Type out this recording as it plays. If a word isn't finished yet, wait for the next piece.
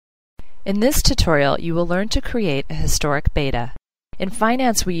In this tutorial, you will learn to create a historic beta. In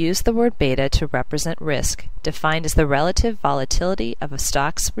finance, we use the word beta to represent risk, defined as the relative volatility of a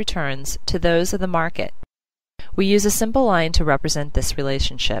stock's returns to those of the market. We use a simple line to represent this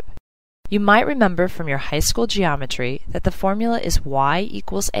relationship. You might remember from your high school geometry that the formula is y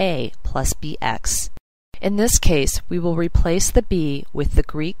equals a plus bx. In this case, we will replace the b with the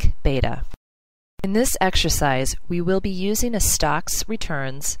Greek beta. In this exercise, we will be using a stock's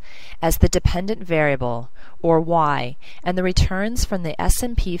returns as the dependent variable, or y, and the returns from the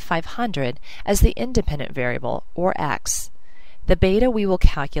S&P 500 as the independent variable, or x. The beta we will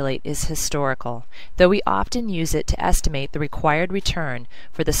calculate is historical, though we often use it to estimate the required return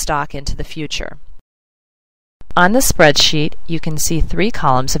for the stock into the future. On the spreadsheet, you can see 3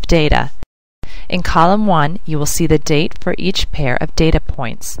 columns of data. In column 1, you will see the date for each pair of data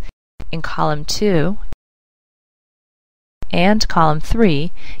points. In column 2 and column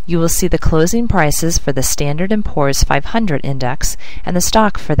 3, you will see the closing prices for the Standard & Poor's 500 index and the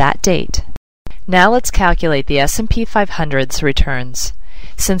stock for that date. Now let's calculate the S&P 500's returns.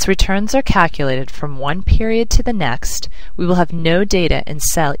 Since returns are calculated from one period to the next, we will have no data in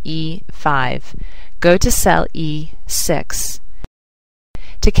cell E5. Go to cell E6.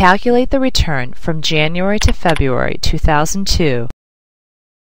 To calculate the return from January to February 2002,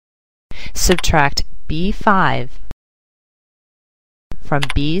 subtract B5 from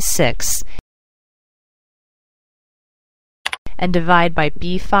B6 and divide by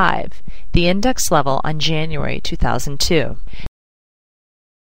B5, the index level on January 2002.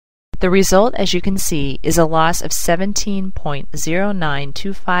 The result, as you can see, is a loss of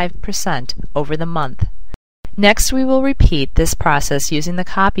 17.0925% over the month. Next, we will repeat this process using the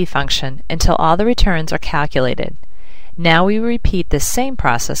copy function until all the returns are calculated. Now we repeat this same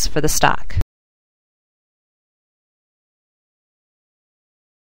process for the stock.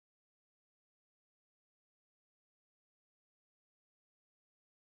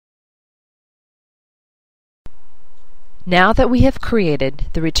 Now that we have created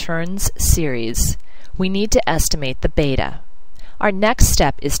the returns series, we need to estimate the beta. Our next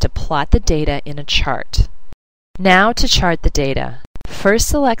step is to plot the data in a chart. Now to chart the data. First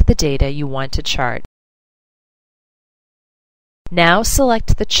select the data you want to chart. Now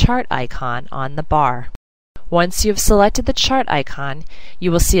select the chart icon on the bar. Once you have selected the chart icon, you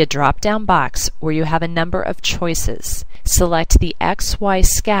will see a drop-down box where you have a number of choices. Select the XY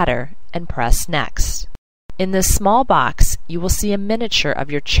scatter and press Next. In this small box, you will see a miniature of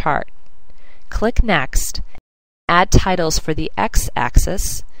your chart. Click Next. Add titles for the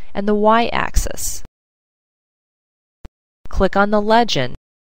X-axis and the Y-axis. Click on the legend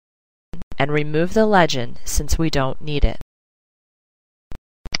and remove the legend since we don't need it.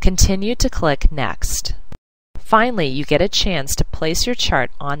 Continue to click Next. Finally, you get a chance to place your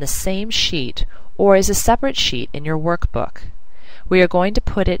chart on the same sheet or as a separate sheet in your workbook. We are going to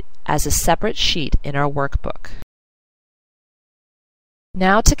put it as a separate sheet in our workbook.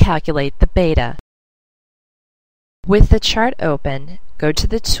 Now to calculate the beta. With the chart open, go to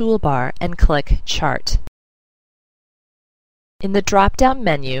the toolbar and click Chart. In the drop-down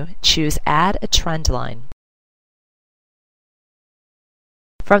menu, choose Add a Trend Line.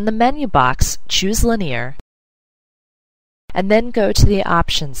 From the menu box, choose Linear, and then go to the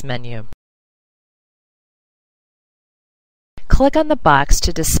Options menu. Click on the box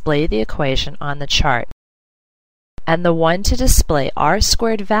to display the equation on the chart, and the one to display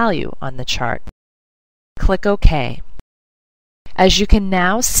R-squared value on the chart. Click OK. As you can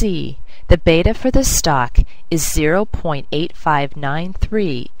now see, the beta for the stock is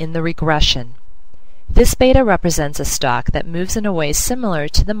 0.8593 in the regression. This beta represents a stock that moves in a way similar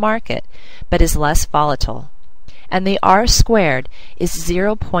to the market, but is less volatile. And the R-squared is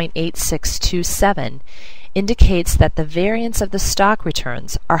 0.8627, indicates that the variance of the stock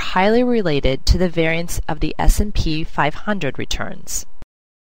returns are highly related to the variance of the S&P 500 returns.